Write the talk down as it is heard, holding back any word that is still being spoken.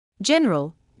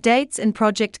General, dates and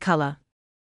project color.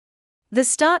 The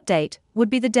start date would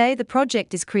be the day the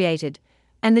project is created,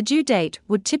 and the due date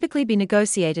would typically be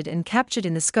negotiated and captured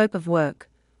in the scope of work,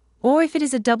 or if it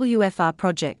is a WFR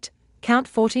project, count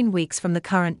 14 weeks from the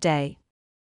current day.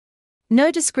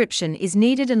 No description is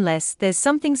needed unless there's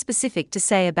something specific to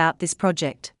say about this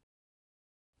project.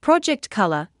 Project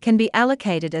color can be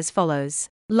allocated as follows: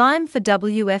 lime for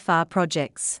WFR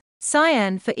projects,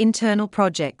 cyan for internal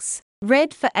projects,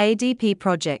 red for ADP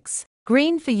projects,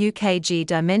 green for UKG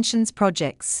Dimensions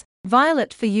projects,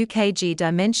 violet for UKG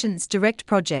Dimensions Direct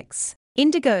projects,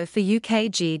 indigo for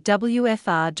UKG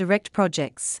WFR Direct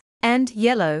projects, and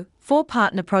yellow for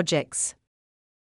partner projects.